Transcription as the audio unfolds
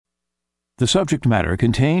The subject matter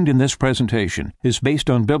contained in this presentation is based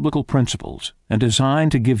on biblical principles and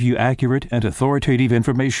designed to give you accurate and authoritative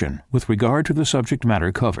information with regard to the subject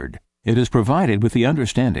matter covered. It is provided with the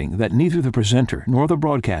understanding that neither the presenter nor the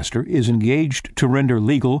broadcaster is engaged to render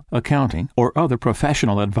legal, accounting, or other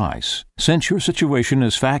professional advice. Since your situation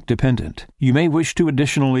is fact-dependent, you may wish to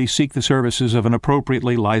additionally seek the services of an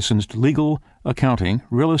appropriately licensed legal, accounting,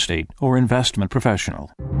 real estate, or investment professional.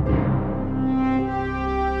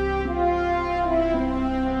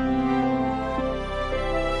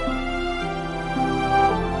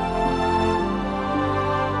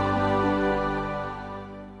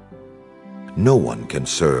 No one can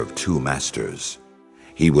serve two masters.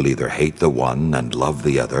 He will either hate the one and love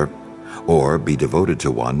the other, or be devoted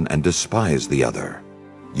to one and despise the other.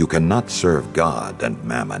 You cannot serve God and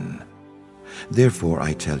mammon. Therefore,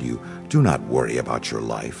 I tell you, do not worry about your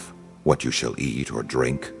life, what you shall eat or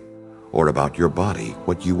drink, or about your body,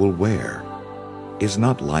 what you will wear. Is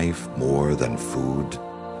not life more than food,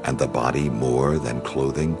 and the body more than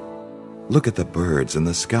clothing? Look at the birds in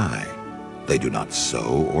the sky. They do not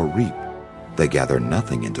sow or reap. They gather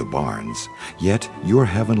nothing into barns, yet your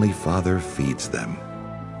heavenly Father feeds them.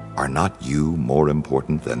 Are not you more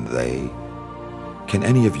important than they? Can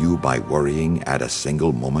any of you, by worrying, add a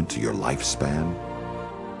single moment to your lifespan?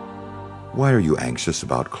 Why are you anxious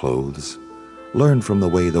about clothes? Learn from the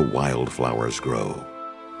way the wildflowers grow.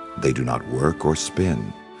 They do not work or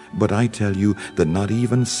spin, but I tell you that not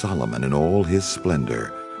even Solomon in all his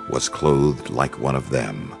splendor was clothed like one of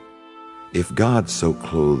them. If God so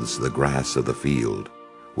clothes the grass of the field,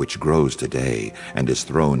 which grows today and is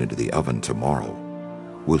thrown into the oven tomorrow,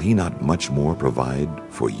 will he not much more provide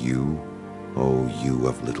for you, O you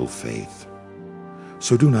of little faith?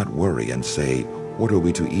 So do not worry and say, what are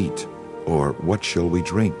we to eat? Or what shall we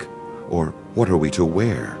drink? Or what are we to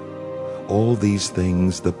wear? All these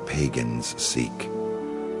things the pagans seek.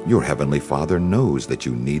 Your heavenly Father knows that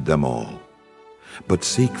you need them all. But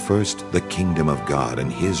seek first the kingdom of God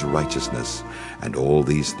and his righteousness, and all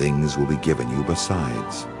these things will be given you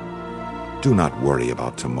besides. Do not worry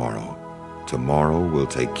about tomorrow. Tomorrow will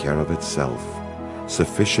take care of itself.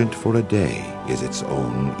 Sufficient for a day is its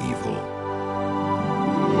own evil.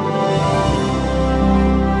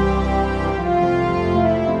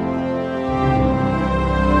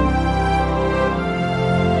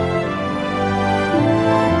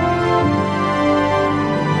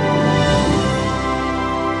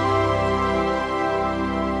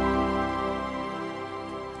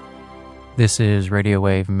 This is Radio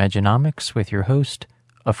Wave Mejanomics with your host,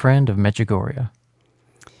 a friend of Medjugorje.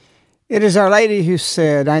 It is Our Lady who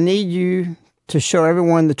said, I need you to show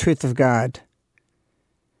everyone the truth of God.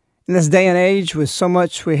 In this day and age, with so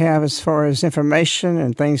much we have as far as information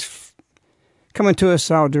and things coming to us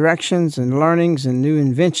all directions and learnings and new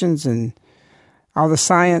inventions and all the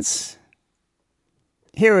science,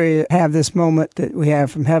 here we have this moment that we have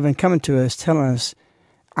from heaven coming to us telling us,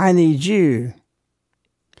 I need you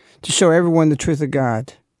to show everyone the truth of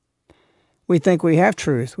God. We think we have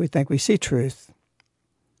truth. We think we see truth.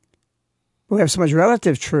 We have so much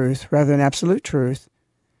relative truth rather than absolute truth.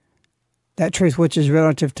 That truth which is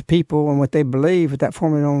relative to people and what they believe, without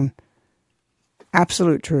forming on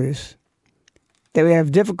absolute truth, that we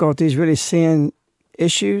have difficulties really seeing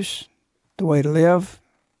issues, the way to live,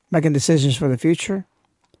 making decisions for the future.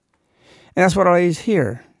 And that's what Our Lady's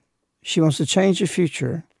here. She wants to change the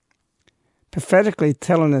future, prophetically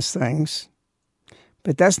telling us things,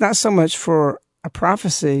 but that's not so much for a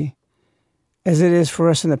prophecy as it is for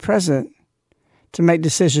us in the present to make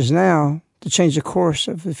decisions now to change the course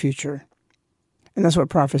of the future. And that's what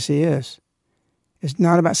prophecy is. It's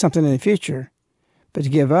not about something in the future, but to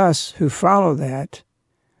give us who follow that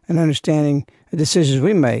an understanding of decisions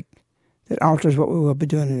we make that alters what we will be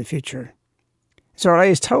doing in the future. So Our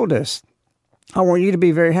Lady's told us, I want you to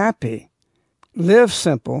be very happy. Live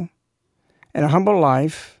simple and a humble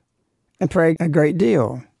life, and pray a great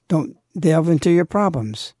deal. Don't delve into your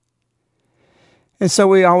problems. And so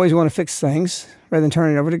we always want to fix things rather than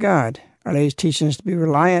turn it over to God. Our Lady's teaching us to be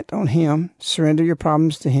reliant on him, surrender your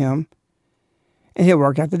problems to him, and he'll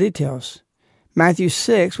work out the details. Matthew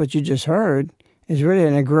 6, what you just heard, is really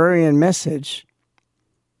an agrarian message.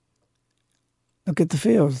 Look at the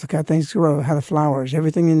fields, look how things grow, how the flowers,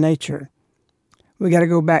 everything in nature. We got to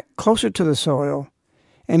go back closer to the soil.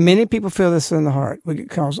 And many people feel this in the heart. We get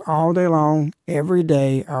calls all day long, every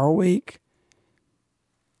day, all week.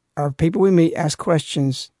 Our people we meet ask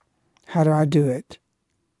questions, how do I do it?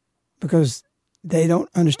 Because they don't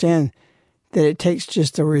understand that it takes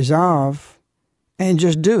just a resolve and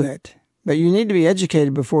just do it. But you need to be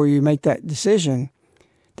educated before you make that decision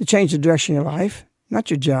to change the direction of your life, not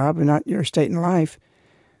your job and not your state in life,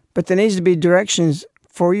 but there needs to be directions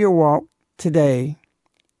for your walk today,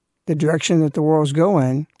 the direction that the world's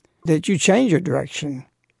going, that you change your direction.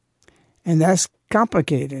 And that's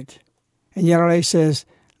complicated. And yet Our Lady says,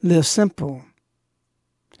 live simple.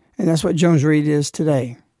 And that's what Jones Reed is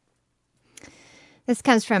today. This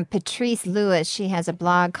comes from Patrice Lewis. She has a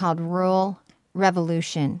blog called Rural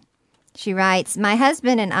Revolution. She writes, my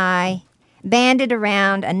husband and I banded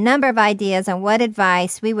around a number of ideas on what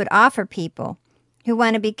advice we would offer people who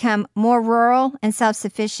want to become more rural and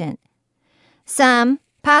self-sufficient. Some,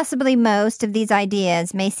 possibly most, of these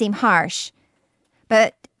ideas may seem harsh,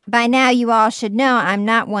 but by now you all should know I'm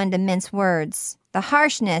not one to mince words. The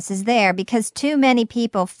harshness is there because too many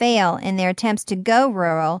people fail in their attempts to go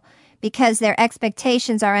rural because their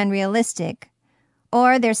expectations are unrealistic,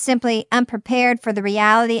 or they're simply unprepared for the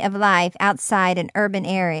reality of life outside an urban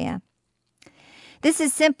area. This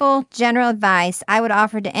is simple, general advice I would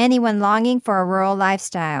offer to anyone longing for a rural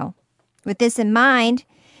lifestyle. With this in mind,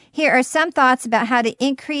 here are some thoughts about how to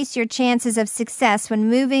increase your chances of success when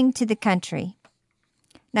moving to the country.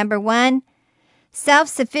 Number 1,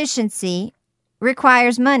 self-sufficiency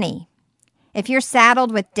requires money. If you're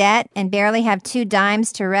saddled with debt and barely have 2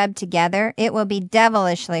 dimes to rub together, it will be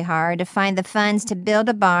devilishly hard to find the funds to build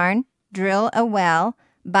a barn, drill a well,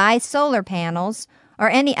 buy solar panels, or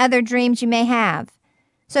any other dreams you may have.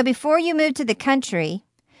 So before you move to the country,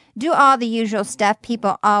 do all the usual stuff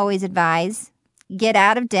people always advise. Get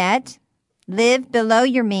out of debt, live below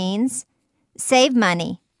your means, save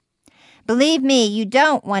money. Believe me, you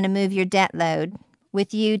don't want to move your debt load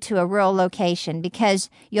with you to a rural location because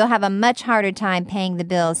you'll have a much harder time paying the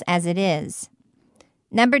bills as it is.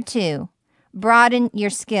 Number 2, broaden your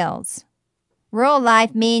skills. Rural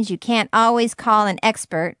life means you can't always call an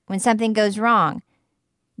expert when something goes wrong.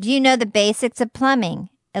 Do you know the basics of plumbing,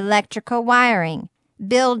 electrical wiring,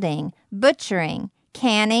 building, butchering,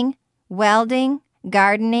 canning, welding,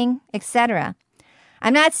 gardening, etc.?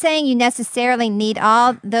 I'm not saying you necessarily need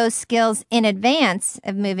all those skills in advance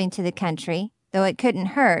of moving to the country, though it couldn't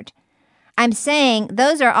hurt. I'm saying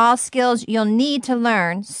those are all skills you'll need to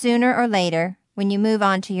learn sooner or later when you move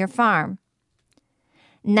on to your farm.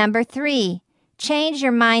 Number 3, change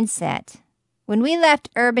your mindset. When we left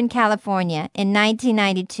urban California in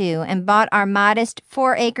 1992 and bought our modest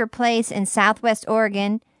 4-acre place in Southwest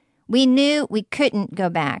Oregon, we knew we couldn't go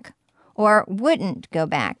back, or wouldn't go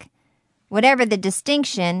back. Whatever the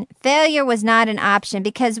distinction, failure was not an option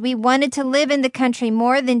because we wanted to live in the country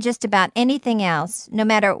more than just about anything else, no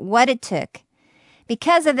matter what it took.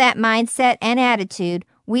 Because of that mindset and attitude,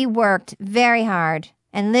 we worked very hard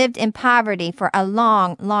and lived in poverty for a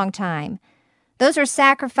long, long time. Those are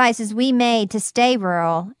sacrifices we made to stay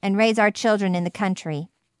rural and raise our children in the country.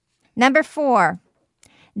 Number 4,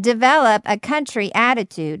 develop a country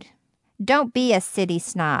attitude. Don't be a city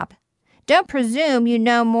snob. Don't presume you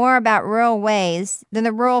know more about rural ways than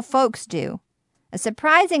the rural folks do. A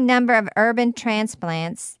surprising number of urban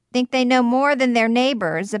transplants think they know more than their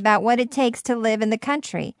neighbors about what it takes to live in the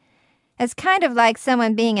country. It's kind of like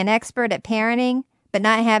someone being an expert at parenting, but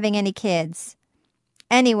not having any kids.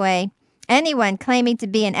 Anyway, anyone claiming to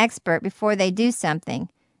be an expert before they do something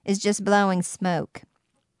is just blowing smoke.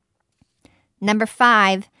 Number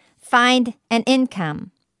 5, find an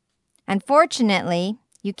income. Unfortunately,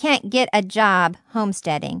 you can't get a job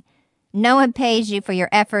homesteading. No one pays you for your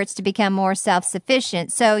efforts to become more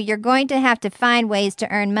self-sufficient, so you're going to have to find ways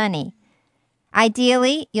to earn money.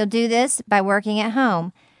 Ideally, you'll do this by working at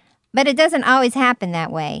home, but it doesn't always happen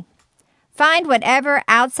that way. Find whatever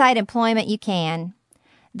outside employment you can.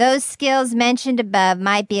 Those skills mentioned above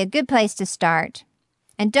might be a good place to start.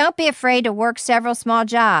 And don't be afraid to work several small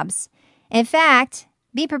jobs. In fact,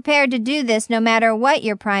 be prepared to do this no matter what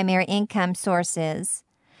your primary income source is.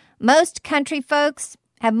 Most country folks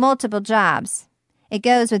have multiple jobs. It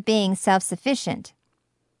goes with being self-sufficient.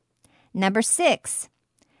 Number 6,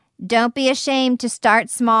 don't be ashamed to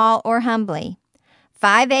start small or humbly.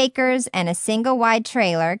 5 acres and a single wide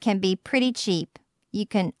trailer can be pretty cheap. You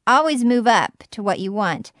can always move up to what you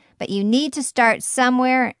want, but you need to start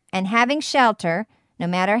somewhere, and having shelter, no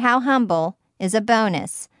matter how humble, is a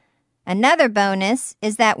bonus. Another bonus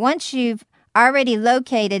is that once you've already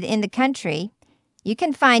located in the country, you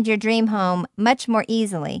can find your dream home much more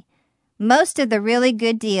easily. Most of the really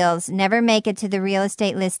good deals never make it to the real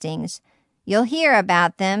estate listings. You'll hear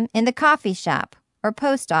about them in the coffee shop or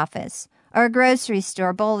post office or a grocery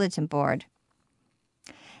store bulletin board.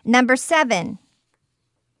 Number 7,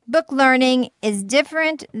 book learning is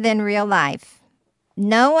different than real life.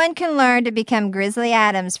 No one can learn to become Grizzly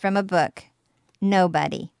Adams from a book.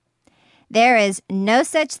 Nobody. There is no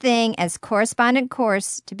such thing as correspondent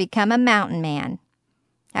course to become a mountain man.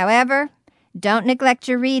 However, don't neglect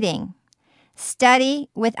your reading. Study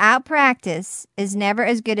without practice is never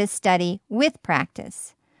as good as study with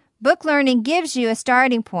practice. Book learning gives you a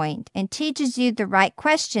starting point and teaches you the right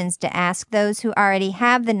questions to ask those who already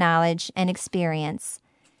have the knowledge and experience.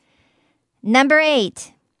 Number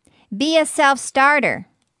 8, be a self-starter,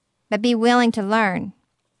 but be willing to learn.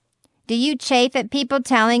 Do you chafe at people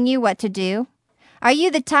telling you what to do? Are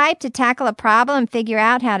you the type to tackle a problem and figure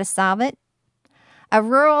out how to solve it? A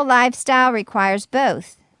rural lifestyle requires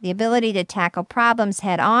both, the ability to tackle problems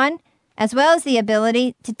head-on, as well as the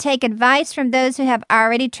ability to take advice from those who have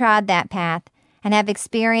already trod that path and have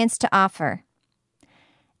experience to offer.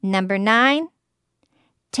 Number 9,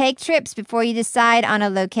 take trips before you decide on a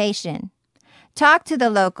location. Talk to the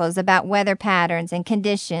locals about weather patterns and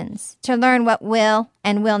conditions to learn what will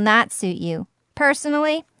and will not suit you.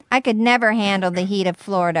 Personally, I could never handle the heat of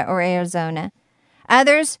Florida or Arizona.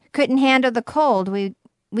 Others couldn't handle the cold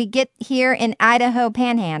we get here in Idaho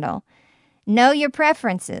Panhandle. Know your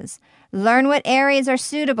preferences. Learn what areas are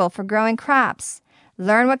suitable for growing crops.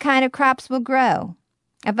 Learn what kind of crops will grow.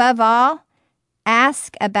 Above all,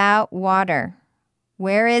 ask about water.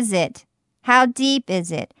 Where is it? How deep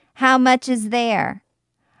is it? How much is there?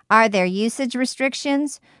 Are there usage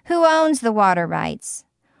restrictions? Who owns the water rights?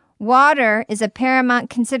 Water is a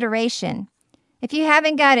paramount consideration. If you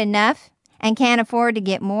haven't got enough and can't afford to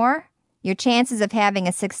get more, your chances of having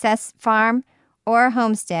a success farm or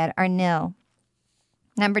homestead are nil.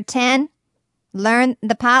 Number 10, learn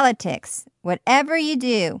the politics. Whatever you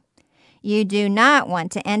do not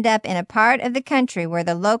want to end up in a part of the country where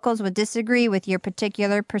the locals would disagree with your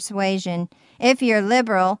particular persuasion. If you're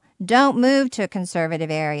liberal, don't move to a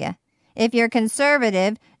conservative area. If you're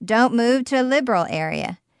conservative, don't move to a liberal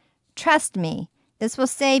area. Trust me, this will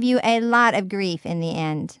save you a lot of grief in the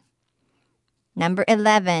end. Number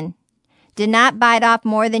 11, do not bite off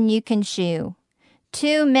more than you can chew.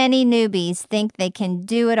 Too many newbies think they can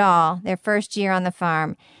do it all their first year on the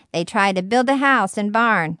farm. They try to build a house and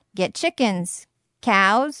barn, get chickens,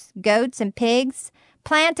 cows, goats, and pigs,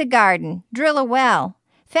 plant a garden, drill a well,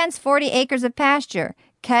 fence 40 acres of pasture,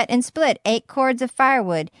 cut and split 8 cords of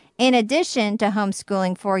firewood, in addition to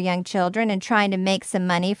homeschooling 4 young children and trying to make some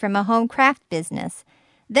money from a home craft business.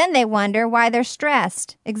 Then they wonder why they're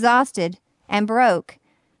stressed, exhausted, and broke.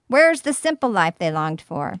 Where's the simple life they longed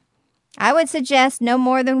for? I would suggest no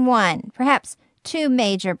more than 1, perhaps 2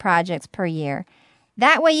 major projects per year.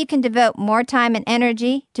 That way you can devote more time and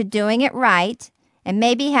energy to doing it right and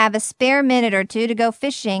maybe have a spare minute or 2 to go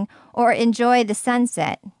fishing or enjoy the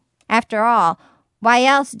sunset. After all, why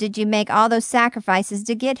else did you make all those sacrifices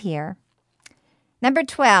to get here? Number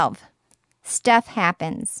 12, stuff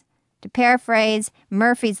happens. To paraphrase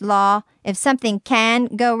Murphy's Law, if something can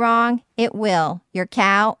go wrong, it will. Your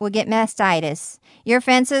cow will get mastitis. Your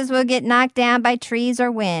fences will get knocked down by trees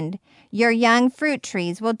or wind. Your young fruit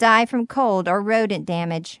trees will die from cold or rodent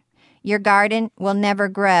damage. Your garden will never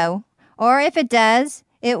grow. Or if it does,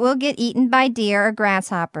 it will get eaten by deer or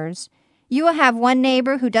grasshoppers. You will have one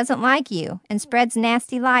neighbor who doesn't like you and spreads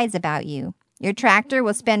nasty lies about you. Your tractor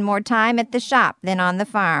will spend more time at the shop than on the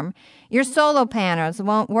farm. Your solar panels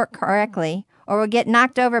won't work correctly or will get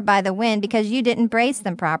knocked over by the wind because you didn't brace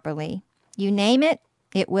them properly. You name it,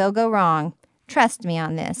 it will go wrong. Trust me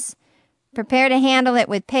on this. Prepare to handle it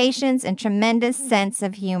with patience and tremendous sense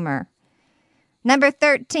of humor. Number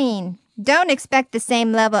 13, don't expect the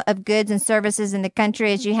same level of goods and services in the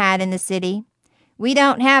country as you had in the city. We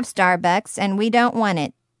don't have Starbucks and we don't want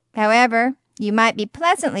it. However, you might be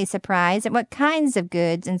pleasantly surprised at what kinds of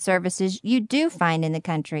goods and services you do find in the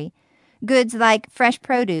country. Goods like fresh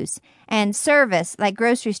produce and service like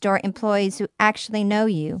grocery store employees who actually know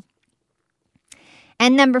you.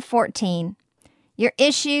 And number 14, your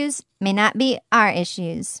issues may not be our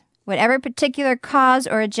issues. Whatever particular cause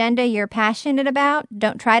or agenda you're passionate about,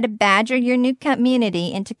 don't try to badger your new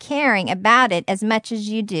community into caring about it as much as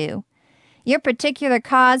you do. Your particular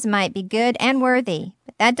cause might be good and worthy,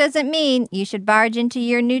 but that doesn't mean you should barge into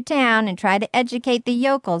your new town and try to educate the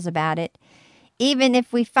yokels about it. Even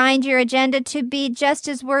if we find your agenda to be just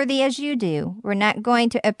as worthy as you do, we're not going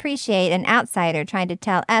to appreciate an outsider trying to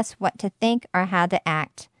tell us what to think or how to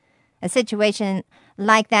act. A situation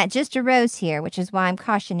like that just arose here, which is why I'm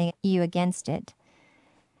cautioning you against it.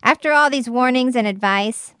 After all these warnings and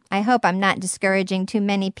advice, I hope I'm not discouraging too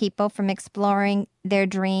many people from exploring their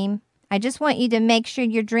dream. I just want you to make sure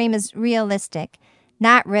your dream is realistic,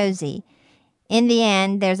 not rosy. In the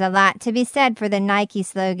end, there's a lot to be said for the Nike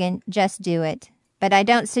slogan, just do it. But I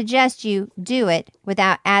don't suggest you do it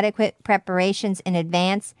without adequate preparations in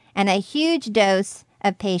advance and a huge dose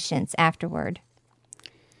of patience afterward.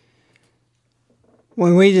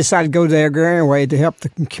 When we decided to go the agrarian way to help the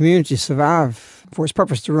community survive for its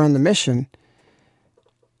purpose to run the mission,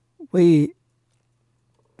 we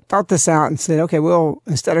thought this out and said, okay, we'll,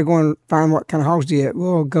 instead of going to find what kind of hogs to get,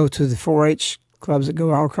 we'll go to the 4-H clubs that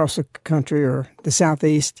go all across the country or the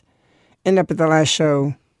Southeast, end up at the last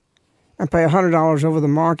show, and pay $100 over the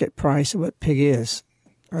market price of what pig is,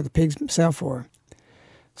 or the pigs sell for.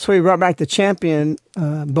 So we brought back the champion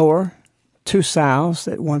boar, 2 sows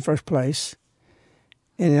that won first place,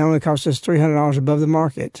 and it only cost us $300 above the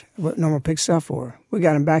market, what normal pigs sell for. We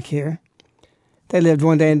got them back here. They lived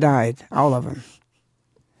one day and died, all of them.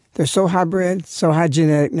 They're so hybrid, so high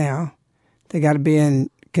genetic now. They got to be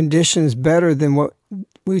in conditions better than what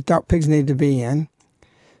we thought pigs needed to be in.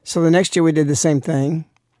 So the next year we did the same thing.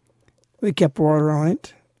 We kept water on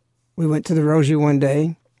it. We went to the Rosie one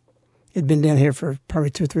day. It'd been down here for probably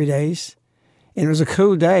 2 or 3 days. And it was a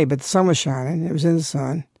cool day, but the sun was shining. It was in the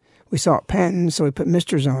sun. We saw it panting, so we put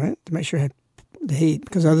misters on it to make sure it had the heat,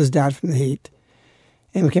 because others died from the heat.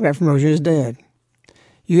 And we came back from Rosie, it was dead.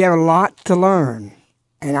 You have a lot to learn.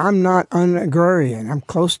 And I'm not an agrarian. I'm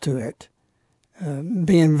close to it,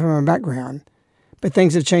 being from a background. But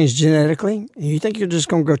things have changed genetically. And you think you're just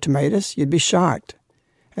going to grow tomatoes? You'd be shocked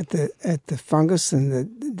at the fungus and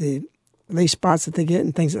the leaf spots that they get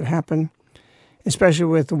and things that happen, especially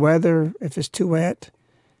with the weather, if it's too wet.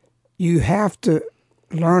 You have to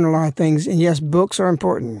learn a lot of things. And yes, books are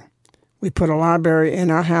important. We put a library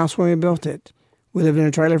in our house when we built it. We lived in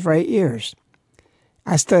a trailer for 8 years.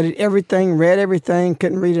 I studied everything, read everything,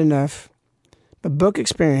 couldn't read enough. But book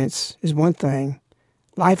experience is one thing.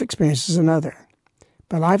 Life experience is another.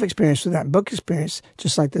 But life experience without book experience,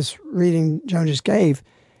 just like this reading Joan just gave,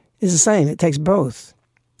 is the same. It takes both.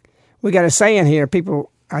 We got a saying here.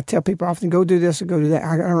 I tell people often, go do this or go do that.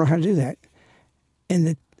 I don't know how to do that.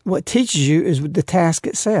 And what teaches you is the task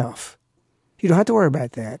itself. You don't have to worry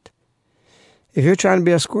about that. If you're trying to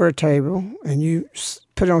be a square table and you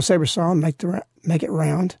put it on saber saw and make it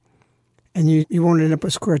round, and you want to end up with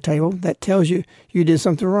a square table, that tells you you did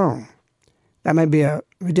something wrong. That may be a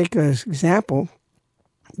ridiculous example,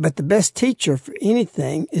 but the best teacher for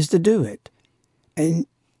anything is to do it. And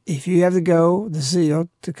if you have the zeal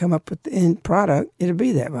to come up with the end product, it'll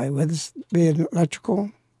be that way, whether it's be it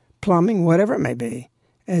electrical, plumbing, whatever it may be,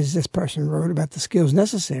 as this person wrote about the skills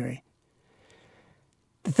necessary.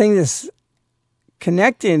 The thing that's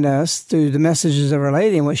connecting us through the messages of Our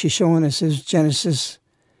Lady and what she's showing us is Genesis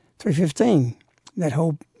 3:15, that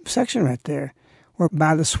whole section right there, where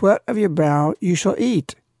by the sweat of your brow you shall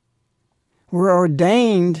eat. We're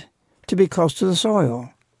ordained to be close to the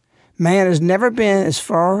soil. Man has never been as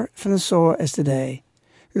far from the soil as today.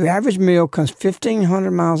 Your average meal comes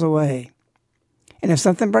 1,500 miles away. And if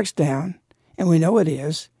something breaks down, and we know it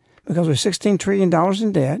is, because we're $16 trillion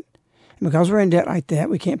in debt, and because we're in debt like that,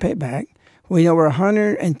 we can't pay it back. We know we're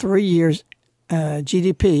 103 years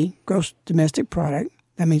GDP, gross domestic product.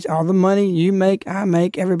 That means all the money you make, I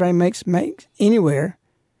make, everybody makes anywhere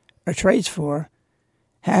or trades for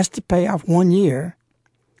has to pay off 1 year.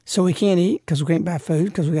 So we can't eat because we can't buy food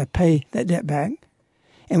because we got to pay that debt back.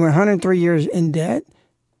 And we're 103 years in debt,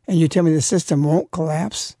 and you tell me the system won't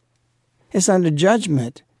collapse? It's under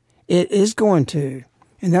judgment. It is going to.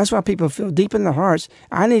 And that's why people feel deep in their hearts,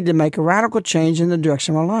 I need to make a radical change in the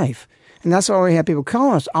direction of my life. And that's why we have people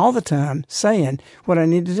calling us all the time saying what I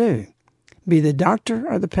need to do. Be the doctor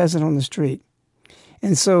or the peasant on the street.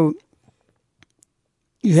 And so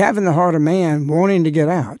you have in the heart of man wanting to get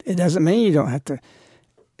out. It doesn't mean you don't have to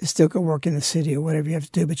still go work in the city or whatever you have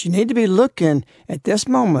to do. But you need to be looking at this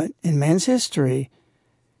moment in man's history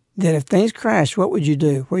that if things crash, what would you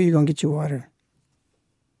do? Where are you going to get your water?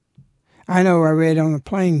 I know I read on a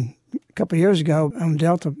plane a couple of years ago on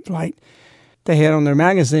Delta flight, they had on their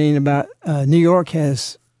magazine about New York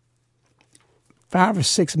has 5 or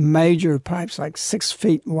 6 major pipes, like 6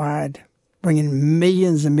 feet wide, bringing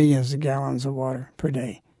millions and millions of gallons of water per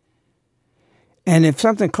day. And if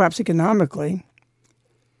something collapsed economically,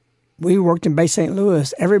 we worked in Bay St.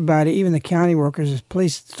 Louis, everybody, even the county workers, the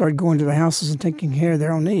police, started going to the houses and taking care of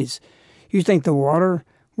their own needs. You think the water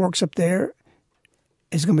works up there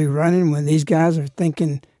is going to be running when these guys are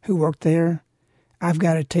thinking who work there, I've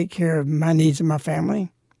got to take care of my needs of my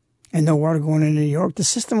family and no water going into New York? The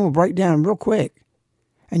system will break down real quick.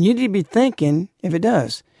 And you need to be thinking if it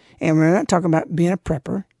does. And we're not talking about being a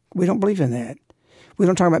prepper. We don't believe in that. We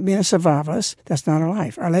don't talk about being a survivalist. That's not our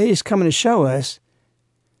life. Our Lady is coming to show us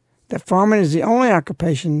that farming is the only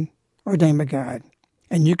occupation ordained by God.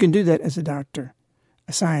 And you can do that as a doctor,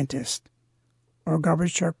 a scientist, or a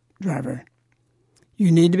garbage truck driver.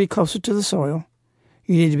 You need to be closer to the soil.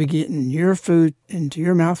 You need to be getting your food into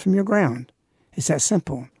your mouth from your ground. It's that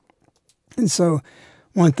simple. And so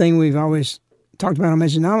one thing we've always talked about on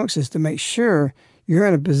Mejanomics is to make sure you're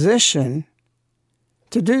in a position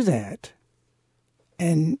to do that.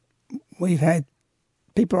 And we've had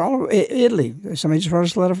people all over Italy. Somebody just wrote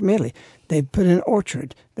us a letter from Italy. They put in an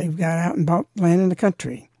orchard. They've got out and bought land in the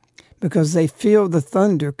country because they feel the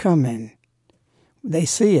thunder coming. They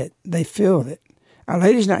see it. They feel it. Our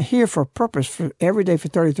Lady's not here for a purpose for every day for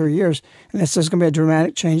 33 years, unless there's going to be a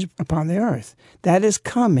dramatic change upon the earth. That is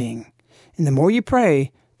coming. And the more you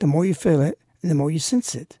pray, the more you feel it, and the more you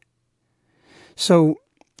sense it. So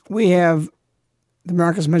we have the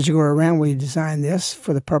Miracles of Medjugorje around. We designed this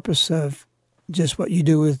for the purpose of just what you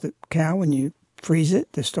do with the cow when you freeze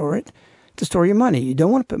it, to store your money. You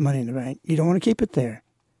don't want to put money in the bank. You don't want to keep it there.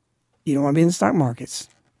 You don't want to be in the stock markets.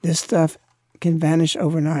 This stuff can vanish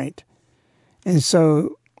overnight. And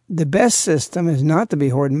so the best system is not to be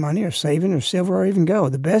hoarding money or saving or silver or even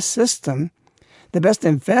gold. The best system, the best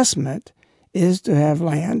investment is to have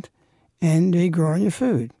land and to be growing your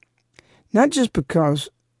food. Not just because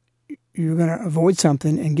you're going to avoid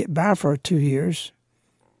something and get by for 2 years.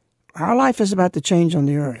 Our life is about the change on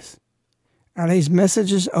the earth. Our Lady's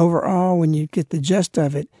messages overall, when you get the gist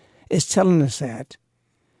of it, is telling us that.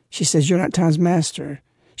 She says, you're not time's master.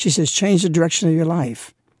 She says, change the direction of your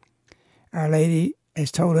life. Our Lady has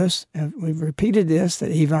told us, and we've repeated this,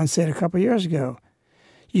 that Yvonne said a couple of years ago.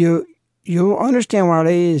 You'll understand why Our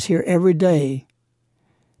Lady is here every day,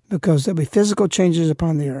 because there'll be physical changes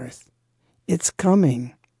upon the earth. It's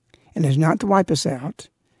coming, and it's not to wipe us out.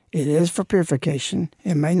 It is for purification.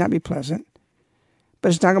 It may not be pleasant,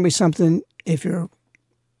 but it's not going to be something, if you're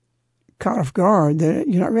caught off guard, that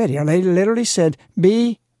you're not ready. Our Lady literally said,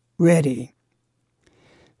 be ready.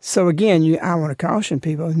 So again, I want to caution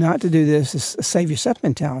people not to do this as a save yourself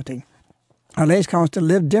mentality. Our Lady's calling us to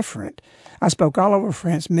live different. I spoke all over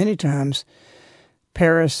France many times,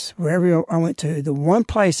 Paris, wherever I went to. The one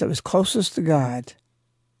place that was closest to God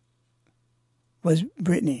was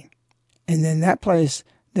Brittany. And then that place,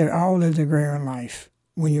 they all lived a agrarian life.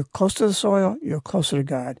 When you're close to the soil, you're closer to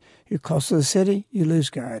God. You're close to the city, you lose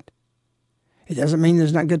God. It doesn't mean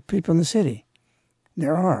there's not good people in the city.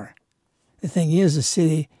 There are. The thing is, the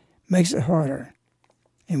city makes it harder.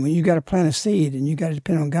 And when you got to plant a seed and you got to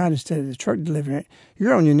depend on God instead of the truck delivering it,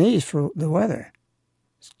 you're on your knees for the weather.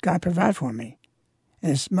 God provide for me.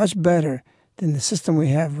 And it's much better than the system we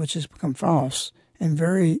have, which has become false and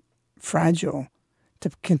very fragile, to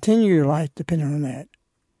continue your life depending on that.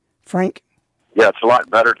 Frank? Yeah, it's a lot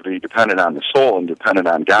better to be dependent on the soul and dependent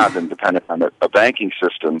on God than dependent on a banking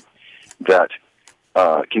system that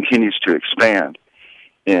continues to expand.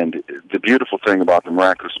 And the beautiful thing about the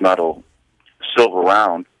miraculous metal silver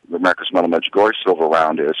round, the miraculous metal Medjugorje silver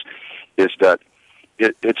round, is that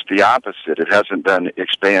it's the opposite. It hasn't been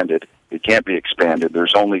expanded. It can't be expanded.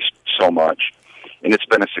 There's only so much. And it's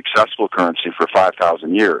been a successful currency for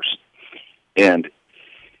 5,000 years. And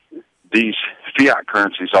these fiat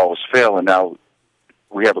currencies always fail, and now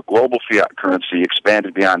we have a global fiat currency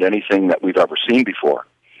expanded beyond anything that we've ever seen before.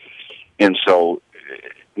 And so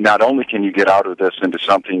not only can you get out of this into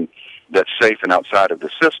something that's safe and outside of the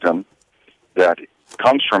system that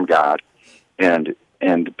comes from God and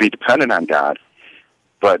be dependent on God,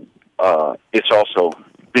 but it's also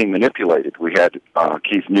being manipulated. We had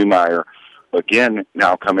Keith Neumeyer again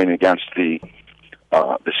now coming against the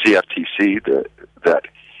CFTC, that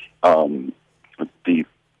the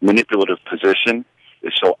manipulative position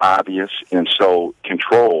is so obvious and so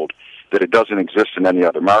controlled that it doesn't exist in any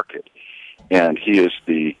other market. And he is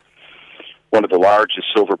one of the largest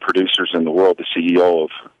silver producers in the world, the CEO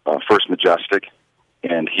of First Majestic,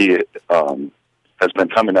 and he has been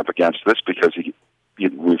coming up against this because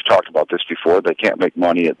we've talked about this before. They can't make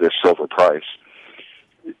money at this silver price.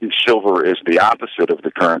 Silver is the opposite of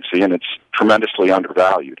the currency, and it's tremendously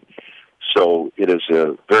undervalued. So it is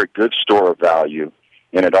a very good store of value,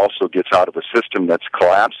 and it also gets out of a system that's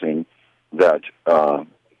collapsing, that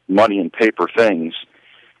money and paper things,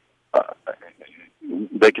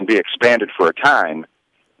 they can be expanded for a time,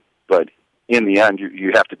 but in the end,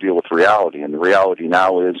 you have to deal with reality. And the reality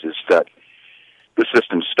now is that the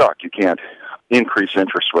system's stuck. You can't increase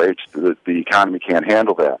interest rates. The economy can't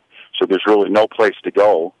handle that. So there's really no place to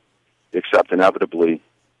go except inevitably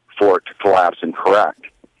for it to collapse and correct.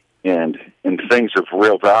 And things of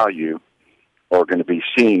real value are going to be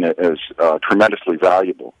seen as tremendously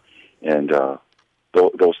valuable. And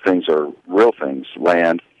those things are real things,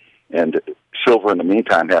 land. And silver, in the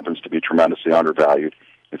meantime, happens to be tremendously undervalued.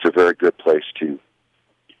 It's a very good place to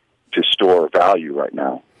store value right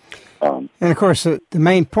now. And of course, the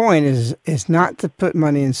main point is not to put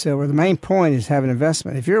money in silver. The main point is have an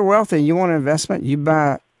investment. If you're wealthy and you want an investment, you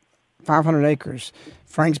buy 500 acres.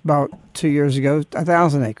 Frank's bought 2 years ago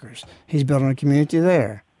 1,000 acres. He's building a community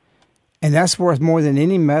there. And that's worth more than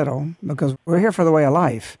any metal, because we're here for the way of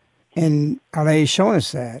life. And Our Lady's showing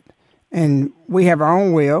us that. And we have our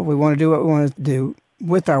own will. We want to do what we want to do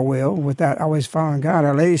with our will, without always following God.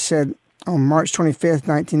 Our Lady said on March 25th,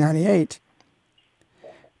 1998,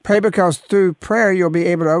 pray because through prayer you'll be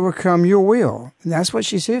able to overcome your will. And that's what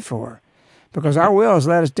she's here for. Because our will has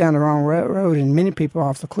led us down the wrong road and many people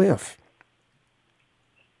off the cliff.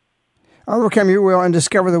 Overcome your will and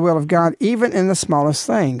discover the will of God even in the smallest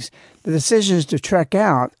things. The decisions to trek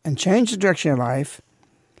out and change the direction of life,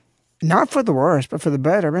 not for the worse, but for the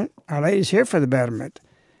betterment. Our Lady's here for the betterment.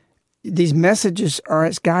 These messages are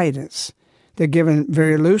its guidance. They're given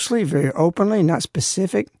very loosely, very openly, not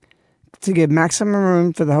specific, to give maximum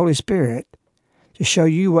room for the Holy Spirit to show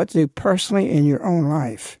you what to do personally in your own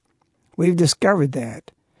life. We've discovered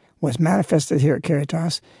that. What's manifested here at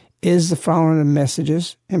Caritas is the following of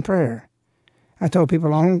messages and prayer. I told people a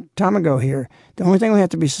long time ago here, the only thing we have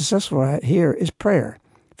to be successful at here is prayer.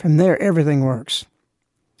 From there, everything works.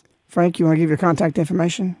 Frank, you want to give your contact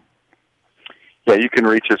information? Yeah, you can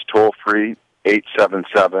reach us toll-free,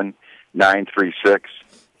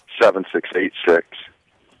 877-936-7686.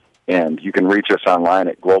 And you can reach us online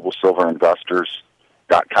at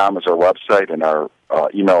globalsilverinvestors.com is our website, and our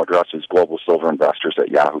email address is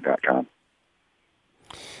globalsilverinvestors@yahoo.com.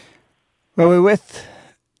 Well, we're with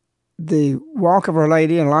the walk of Our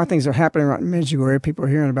Lady, and a lot of things are happening right in Medjugorje. People are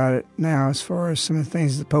hearing about it now as far as some of the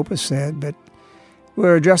things the Pope has said, but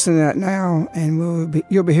we're addressing that now, and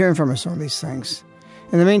you'll be hearing from us on these things.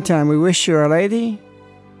 In the meantime, we wish you Our Lady.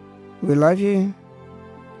 We love you.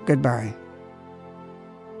 Goodbye.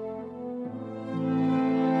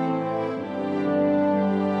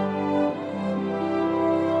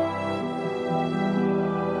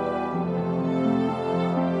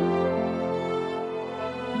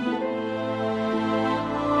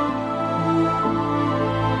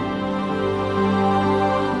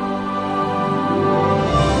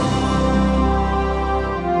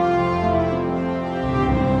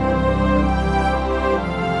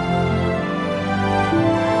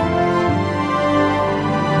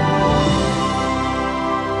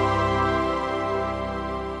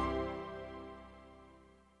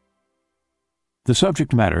 The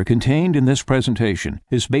subject matter contained in this presentation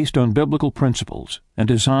is based on biblical principles and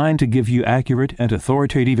designed to give you accurate and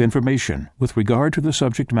authoritative information with regard to the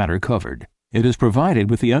subject matter covered. It is provided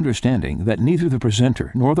with the understanding that neither the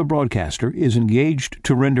presenter nor the broadcaster is engaged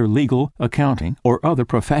to render legal, accounting, or other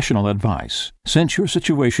professional advice. Since your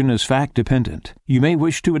situation is fact-dependent, you may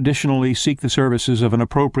wish to additionally seek the services of an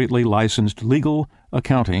appropriately licensed legal,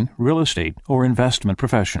 accounting, real estate, or investment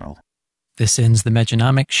professional. This ends the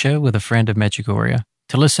Mejanomics Show with a Friend of Medjugorje.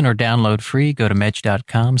 To listen or download free, go to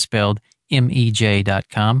mej.com, spelled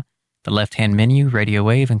MEJ.com, the left-hand menu, Radio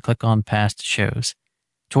Wave, and click on Past Shows.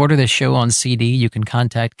 To order this show on CD, you can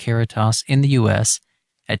contact Caritas in the U.S.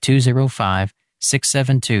 at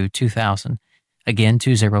 205-672-2000. Again,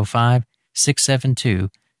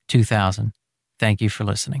 205-672-2000. Thank you for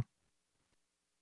listening.